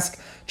mask,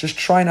 just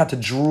try not to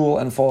drool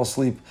and fall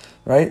asleep,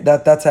 right?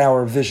 That's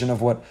our vision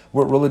of what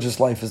religious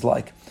life is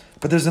like.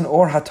 But there's an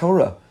Or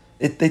HaTorah.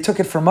 They took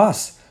it from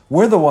us.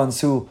 We're the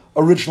ones who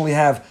originally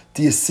have,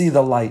 do you see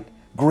the light?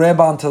 Grab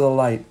onto the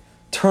light.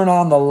 Turn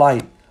on the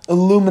light.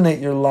 Illuminate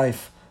your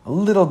life. A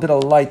little bit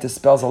of light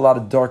dispels a lot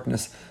of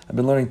darkness. I've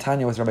been learning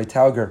Tanya with Rabbi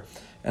Tauger,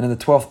 and in the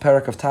 12th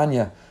parak of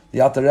Tanya,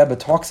 the Alter Rebbe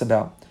talks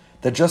about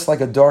that just like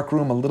a dark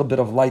room, a little bit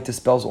of light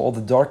dispels all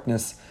the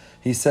darkness.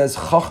 He says,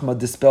 Chachma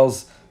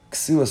dispels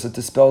ksuas, it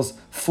dispels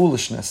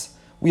foolishness.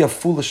 We have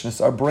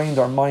foolishness. Our brain,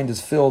 our mind is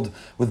filled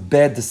with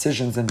bad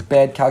decisions and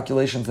bad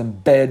calculations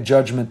and bad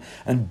judgment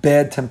and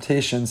bad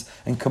temptations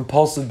and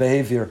compulsive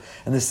behavior.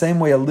 In the same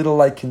way, a little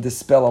light can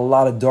dispel a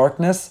lot of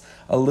darkness,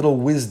 a little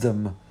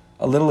wisdom,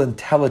 a little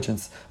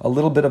intelligence, a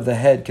little bit of the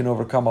head can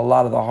overcome a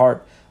lot of the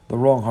heart, the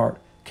wrong heart,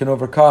 can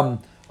overcome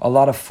a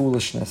lot of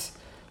foolishness.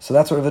 So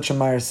that's what Rav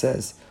Meir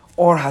says.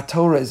 Or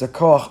HaTorah is a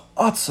koach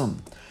atzum,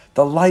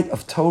 the light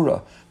of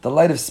Torah, the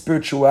light of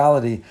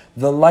spirituality,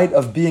 the light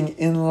of being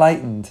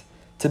enlightened.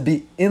 To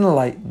be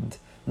enlightened,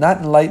 not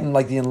enlightened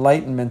like the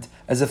enlightenment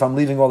as if I'm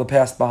leaving all the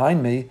past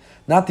behind me,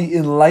 not the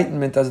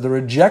enlightenment as the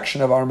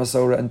rejection of our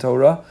Masorah and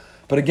Torah,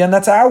 but again,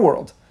 that's our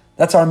world.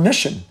 That's our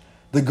mission.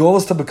 The goal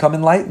is to become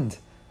enlightened.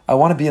 I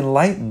want to be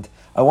enlightened.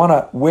 I want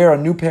to wear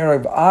a new pair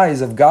of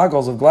eyes, of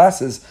goggles, of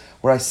glasses,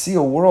 where I see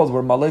a world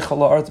where Malach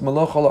ha'artz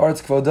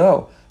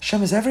kvodo.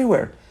 Hashem is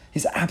everywhere.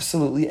 He's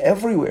absolutely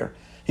everywhere.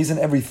 He's in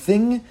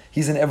everything,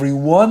 He's in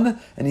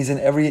everyone, and He's in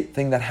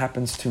everything that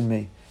happens to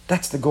me.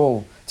 That's the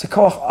goal. It's a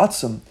koach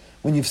atzum.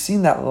 When you've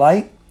seen that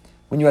light,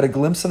 when you had a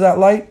glimpse of that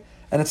light,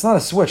 and it's not a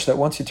switch that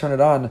once you turn it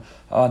on,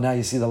 now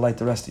you see the light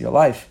the rest of your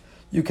life.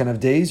 You can have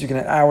days, you can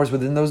have hours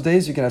within those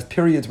days, you can have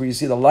periods where you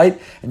see the light,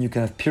 and you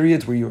can have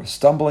periods where you are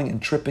stumbling and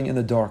tripping in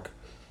the dark.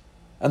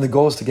 And the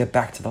goal is to get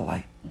back to the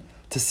light,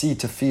 to see,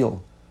 to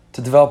feel,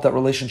 to develop that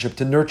relationship,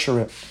 to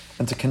nurture it,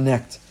 and to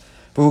connect.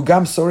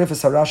 Because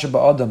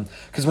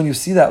when you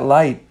see that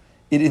light,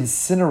 it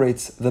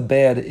incinerates the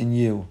bad in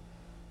you.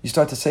 You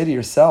start to say to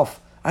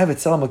yourself, I have a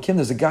Tzelem Elokim,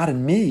 there's a God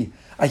in me.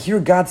 I hear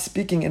God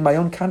speaking in my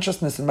own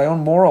consciousness, in my own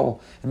moral,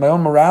 in my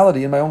own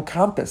morality, in my own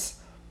compass.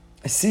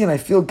 I see and I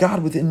feel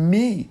God within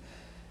me.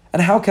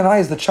 And how can I,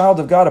 as the child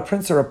of God, a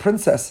prince or a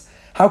princess,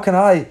 how can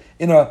I,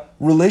 in a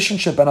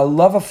relationship and a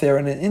love affair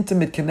and an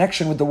intimate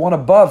connection with the one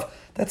above,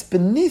 that's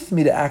beneath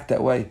me to act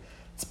that way.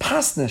 It's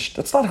pasnish.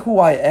 That's not who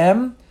I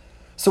am.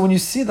 So when you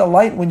see the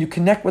light, when you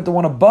connect with the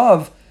one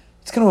above,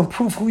 it's going to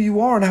improve who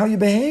you are and how you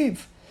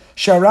behave.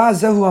 That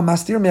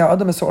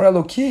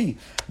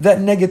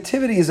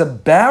negativity is a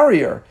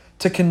barrier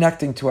to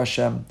connecting to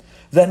Hashem.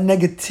 That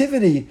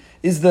negativity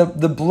is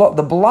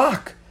the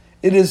block.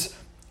 It is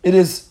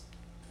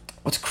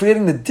what's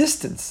creating the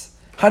distance.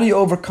 How do you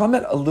overcome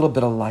it? A little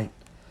bit of light.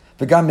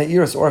 Turn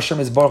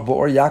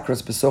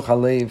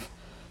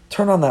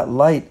on that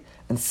light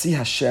and see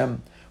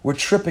Hashem. We're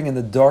tripping in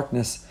the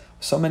darkness.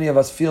 So many of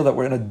us feel that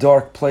we're in a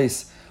dark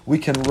place. We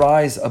can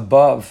rise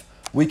above.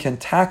 We can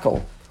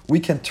tackle. We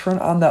can turn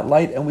on that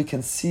light and we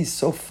can see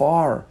so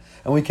far.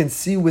 And we can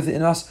see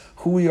within us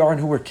who we are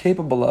and who we're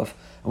capable of.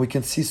 And we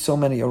can see so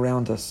many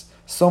around us.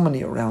 So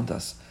many around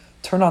us.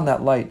 Turn on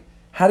that light.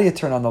 How do you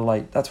turn on the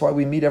light? That's why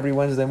we meet every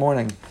Wednesday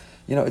morning.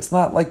 You know, it's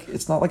not like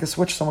a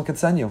switch someone can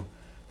send you.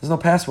 There's no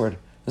password.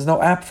 There's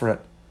no app for it.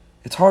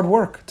 It's hard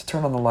work to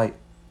turn on the light.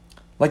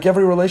 Like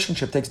every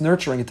relationship takes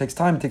nurturing, it takes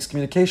time, it takes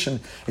communication,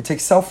 it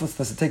takes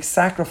selflessness, it takes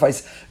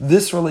sacrifice.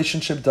 This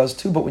relationship does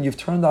too, but when you've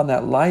turned on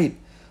that light,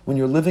 when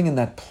you're living in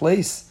that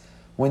place,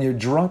 when you're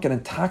drunk and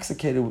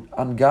intoxicated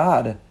on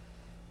God,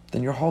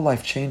 then your whole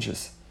life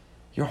changes.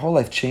 Your whole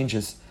life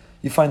changes.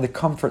 You find the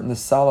comfort and the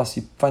solace,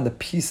 you find the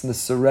peace and the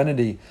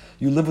serenity.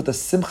 You live with the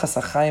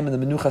simchas hachayim and the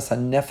menuchas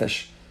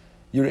hanefesh.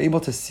 You're able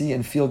to see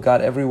and feel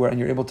God everywhere, and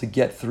you're able to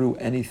get through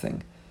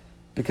anything.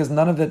 Because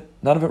none of it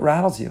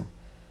rattles you.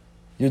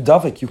 You're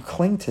davik, you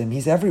cling to Him,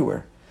 He's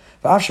everywhere.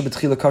 Even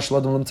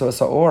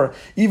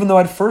though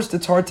at first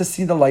it's hard to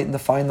see the light and to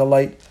find the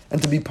light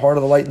and to be part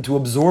of the light and to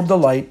absorb the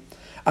light.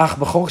 But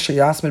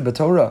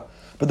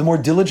the more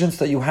diligence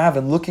that you have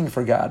in looking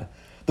for God,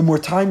 the more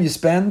time you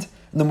spend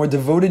and the more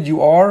devoted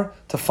you are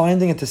to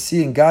finding and to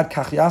seeing God,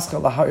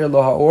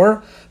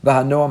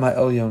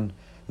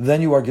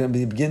 then you are going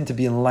to begin to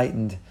be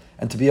enlightened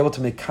and to be able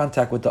to make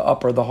contact with the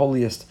upper, the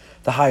holiest,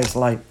 the highest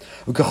light.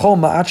 And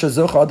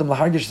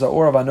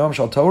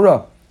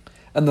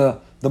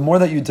the more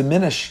that you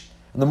diminish,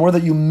 and the more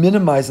that you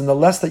minimize, and the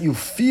less that you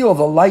feel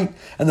the light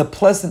and the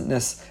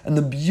pleasantness and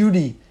the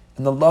beauty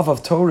and the love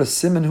of Torah,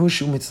 simen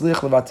hushu mitzlich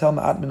levatel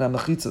ma'at min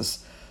ha'mechitzos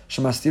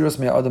shemastiros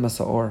me'adam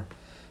ha'sa'or.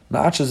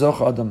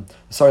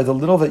 The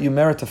little that you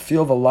merit to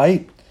feel the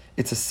light,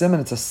 it's a siman,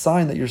 it's a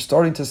sign that you're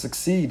starting to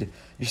succeed.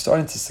 You're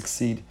starting to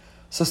succeed.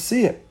 So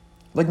see it.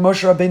 Like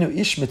Moshe Rabbeinu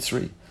Ish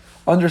Mitzri.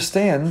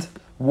 Understand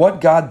what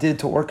God did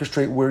to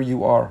orchestrate where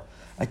you are.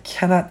 I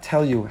cannot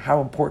tell you how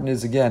important it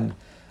is again.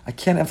 I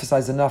can't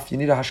emphasize enough. You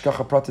need a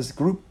Hashgacha Pratis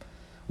group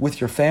with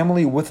your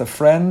family, with a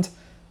friend,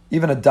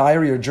 even a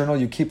diary or journal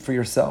you keep for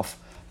yourself,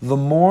 the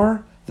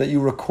more that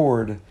you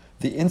record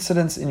the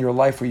incidents in your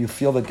life where you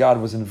feel that God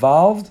was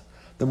involved,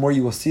 the more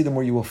you will see, the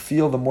more you will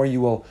feel, the more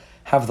you will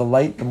have the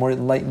light, the more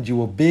enlightened you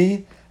will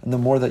be, and the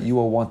more that you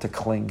will want to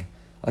cling.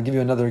 I'll give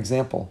you another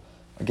example.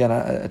 Again,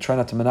 I try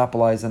not to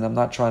monopolize, and I'm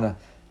not trying to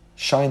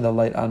shine the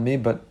light on me,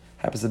 but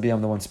happens to be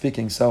I'm the one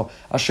speaking. So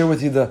I'll share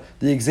with you the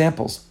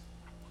examples.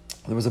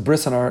 There was a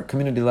bris in our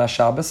community last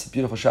Shabbos,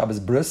 beautiful Shabbos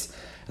bris,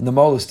 and the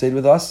Mol who stayed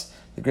with us,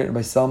 the great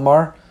Rabbi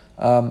Selmar,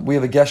 we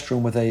have a guest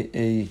room with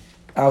a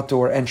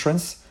outdoor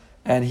entrance,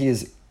 and he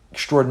is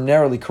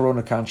extraordinarily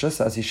corona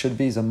conscious, as he should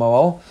be. He's a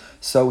Moel.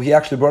 So he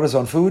actually brought his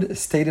own food,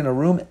 stayed in a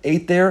room,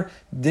 ate there,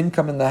 didn't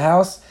come in the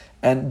house,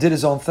 and did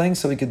his own thing.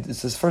 So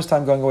it's his first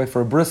time going away for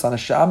a bris on a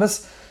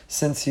Shabbos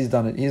since he's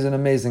done it. He's an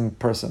amazing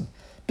person.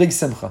 Big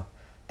Simcha.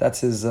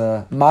 That's his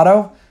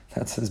motto.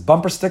 That's his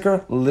bumper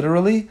sticker,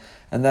 literally.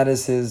 And that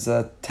is his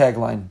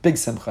tagline, Big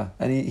Simcha.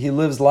 And he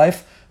lives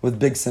life with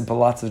big simcha,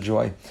 lots of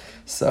joy.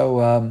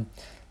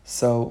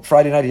 So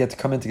Friday night he had to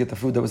come in to get the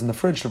food that was in the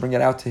fridge to bring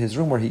it out to his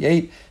room where he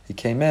ate. He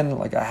came in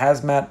like a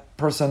hazmat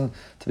person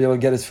to be able to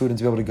get his food and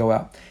to be able to go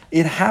out.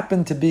 It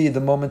happened to be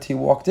the moment he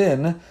walked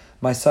in,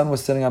 my son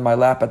was sitting on my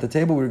lap at the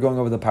table. We were going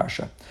over the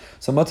Parsha.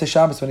 So Motzei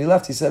Shabbos, when he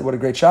left, he said, what a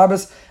great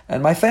Shabbos.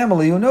 And my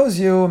family, who knows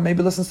you,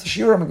 maybe listens to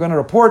Shiur, I'm going to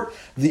report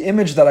the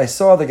image that I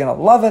saw. They're going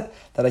to love it.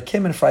 That I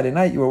came in Friday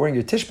night. You were wearing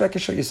your Tishbek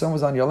shirt. Your son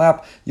was on your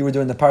lap. You were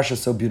doing the Parsha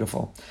so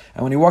beautiful.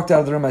 And when he walked out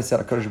of the room, I said,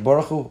 HaKadosh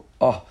Baruch Hu,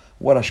 oh,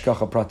 what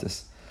Ashkacha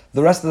Pratis.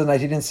 The rest of the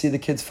night, he didn't see the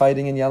kids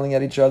fighting and yelling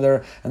at each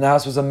other, and the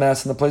house was a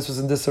mess, and the place was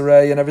in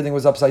disarray, and everything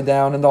was upside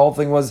down, and the whole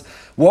thing was,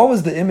 what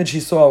was the image he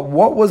saw?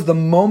 What was the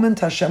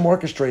moment Hashem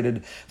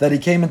orchestrated that he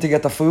came in to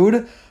get the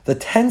food? The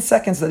 10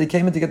 seconds that he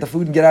came in to get the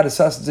food and get out as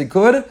fast as he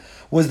could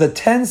was the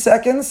 10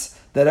 seconds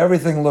that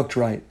everything looked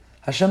right.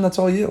 Hashem, that's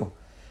all you.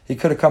 He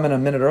could have come in a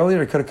minute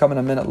earlier, he could have come in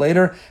a minute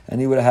later, and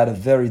he would have had a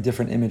very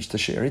different image to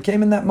share. He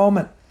came in that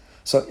moment.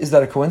 So is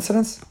that a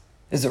coincidence?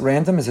 Is it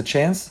random? Is it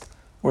chance?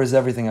 Or is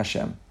everything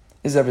Hashem?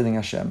 Is everything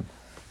Hashem?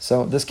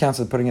 So this counts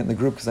as putting it in the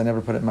group because I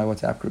never put it in my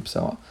WhatsApp group.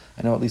 So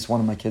I know at least one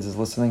of my kids is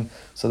listening.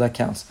 So that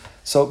counts.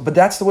 But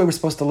that's the way we're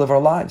supposed to live our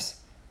lives.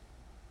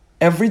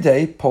 Every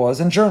day, pause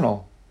and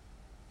journal.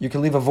 You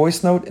can leave a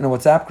voice note in a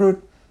WhatsApp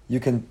group. You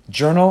can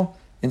journal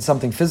in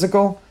something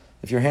physical.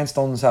 If your hand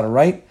still knows how to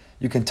write,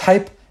 you can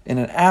type in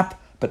an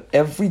app. But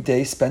every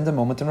day, spend a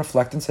moment and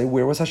reflect and say,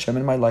 where was Hashem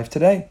in my life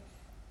today?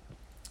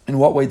 In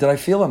what way did I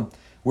feel Him?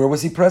 Where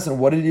was He present?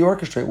 What did He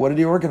orchestrate? What did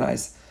He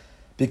organize?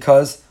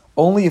 Because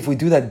only if we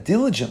do that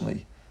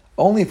diligently,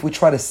 only if we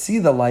try to see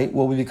the light,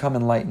 will we become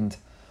enlightened.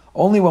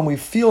 Only when we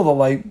feel the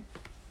light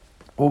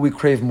will we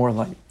crave more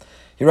light.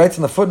 He writes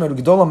in the footnote,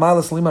 "Gdola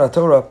malas limud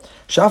Torah,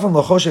 shafam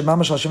lo choshev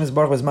mamash Hashem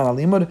yisbarach bezman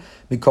halimud,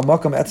 mikol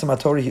makom etzem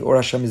haTorah hi or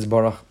Hashem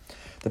yisbarach."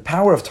 The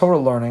power of Torah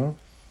learning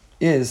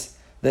is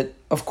that,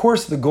 of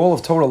course, the goal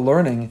of Torah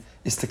learning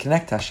is to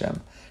connect to Hashem.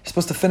 You're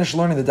supposed to finish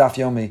learning the Daf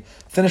Yomi,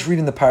 finish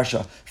reading the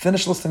Parsha,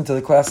 finish listening to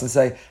the class and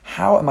say,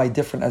 how am I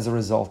different as a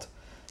result?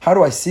 How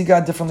do I see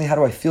God differently? How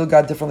do I feel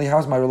God differently? How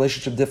is my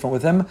relationship different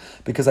with Him?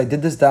 Because I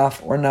did this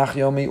daf, or Nach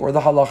Yomi, or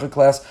the halacha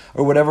class,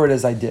 or whatever it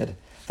is I did.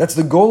 That's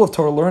the goal of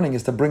Torah learning,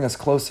 is to bring us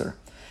closer.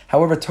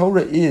 However,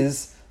 Torah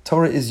is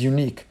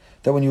unique.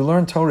 That when you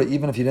learn Torah,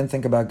 even if you didn't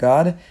think about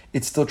God,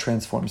 it still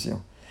transforms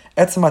you.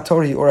 Etzem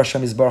HaTorah or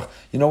Hashem Yisbarach.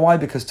 You know why?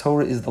 Because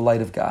Torah is the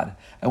light of God.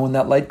 And when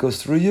that light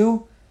goes through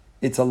you,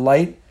 it's a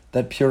light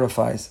that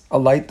purifies, a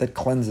light that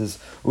cleanses.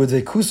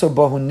 Udvekuso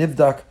bahu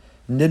nivdak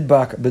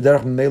nidbak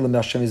b'derech meilem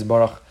Hashem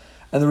Yisbarach.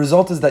 And the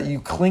result is that you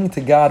cling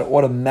to God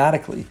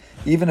automatically,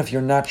 even if you're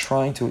not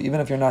trying to, even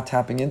if you're not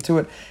tapping into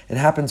it. It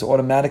happens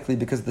automatically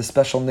because of the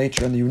special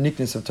nature and the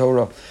uniqueness of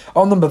Torah.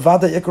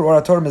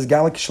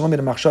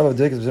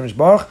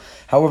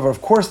 However,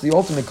 of course, the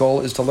ultimate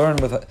goal is to learn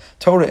with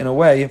Torah in a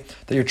way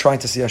that you're trying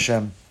to see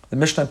Hashem. The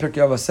Mishnah in Pirkei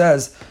Avos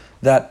says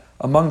that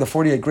among the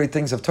 48 great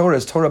things of Torah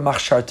is Torah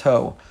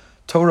machsharto.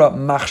 Torah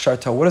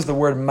machsharto. What is the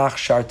word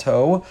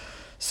machsharto?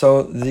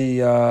 So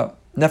the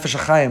Nefesh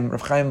HaChaim,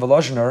 Rav Chaim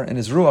Volozhiner, in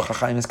his Ruach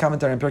HaChaim, his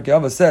commentary on Pirkei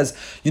Avos says,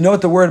 you know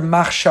what the word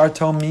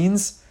machsharto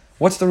means?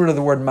 What's the root of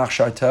the word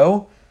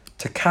machsharto?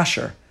 To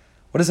kasher.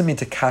 What does it mean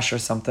to kasher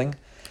something?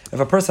 If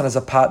a person has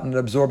a pot and it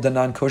absorbed a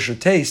non-kosher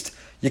taste,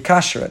 you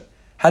kasher it.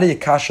 How do you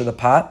kasher the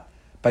pot?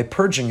 By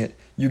purging it.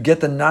 You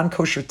get the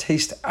non-kosher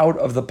taste out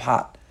of the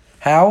pot.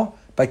 How?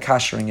 By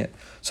kashering it.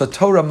 So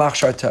Torah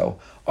machsharto.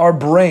 Our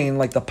brain,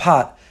 like the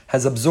pot,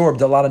 has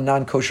absorbed a lot of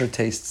non-kosher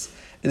tastes.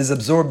 It has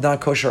absorbed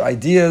non-kosher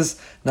ideas,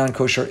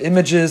 non-kosher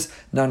images,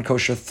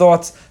 non-kosher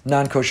thoughts,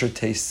 non-kosher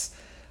tastes.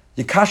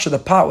 You kasher the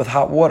pot with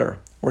hot water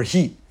or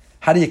heat.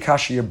 How do you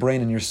kasher your brain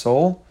and your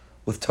soul?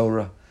 With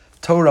Torah.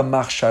 Torah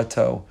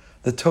machsharto.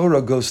 The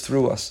Torah goes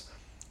through us.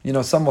 You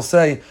know, some will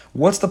say,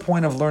 what's the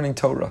point of learning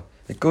Torah?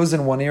 It goes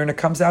in one ear and it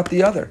comes out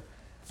the other.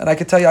 And I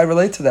can tell you, I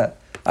relate to that.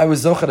 I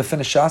was zocha to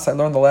finish Shas. I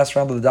learned the last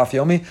round of the Daf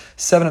Yomi,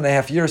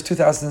 7.5 years,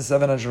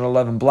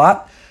 2,711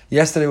 blot.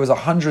 Yesterday was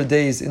 100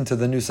 days into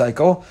the new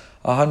cycle,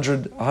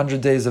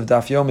 100 days of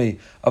Daf Yomi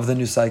of the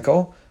new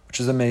cycle, which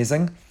is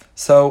amazing.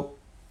 So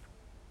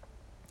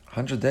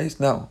 100 days?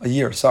 No, a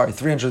year, sorry,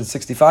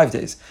 365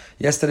 days.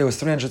 Yesterday was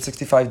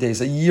 365 days,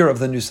 a year of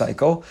the new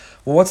cycle.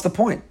 Well, what's the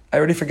point? I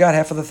already forgot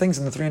half of the things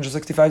in the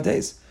 365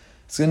 days.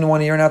 It's in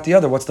one ear and out the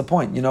other. What's the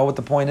point? You know what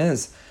the point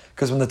is?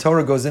 Because when the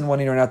Torah goes in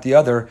one ear and out the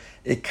other,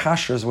 it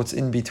kashers what's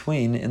in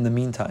between in the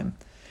meantime.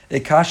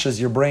 It kashers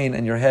your brain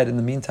and your head in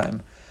the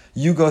meantime.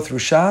 You go through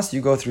Shas,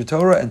 you go through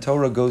Torah, and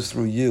Torah goes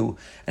through you.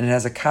 And it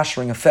has a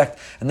kashering effect.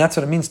 And that's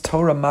what it means,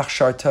 Torah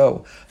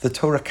machsharto. The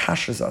Torah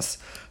kashers us.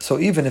 So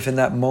even if in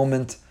that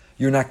moment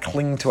you're not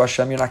clinging to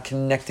Hashem, you're not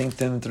connecting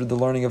to Him through the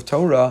learning of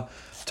Torah,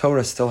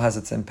 Torah still has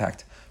its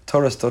impact.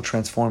 Torah still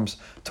transforms.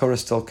 Torah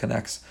still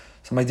connects.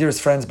 So my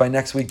dearest friends, by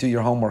next week, do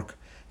your homework.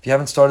 If you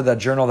haven't started that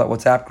journal, that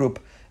WhatsApp group,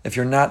 if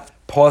you're not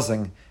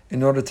pausing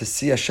in order to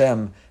see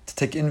Hashem, to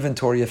take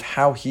inventory of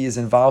how He is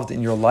involved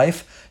in your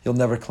life, you'll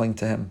never cling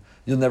to Him.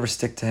 You'll never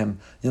stick to Him.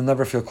 You'll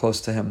never feel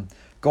close to Him.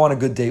 Go on a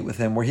good date with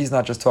Him where He's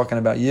not just talking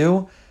about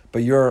you,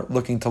 but you're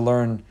looking to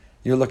learn.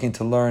 You're looking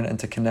to learn and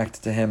to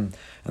connect to Him.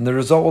 And the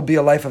result will be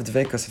a life of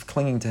dveikus, of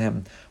clinging to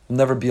Him. We'll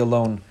never be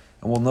alone.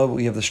 And we'll know that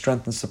we have the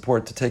strength and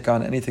support to take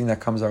on anything that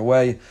comes our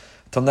way.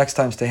 Until next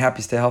time, stay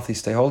happy, stay healthy,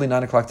 stay holy.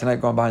 9 o'clock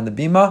tonight, going behind the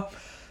bima.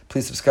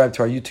 Please subscribe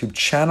to our YouTube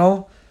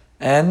channel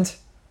and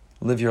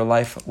live your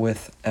life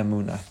with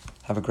Emunah.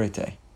 Have a great day.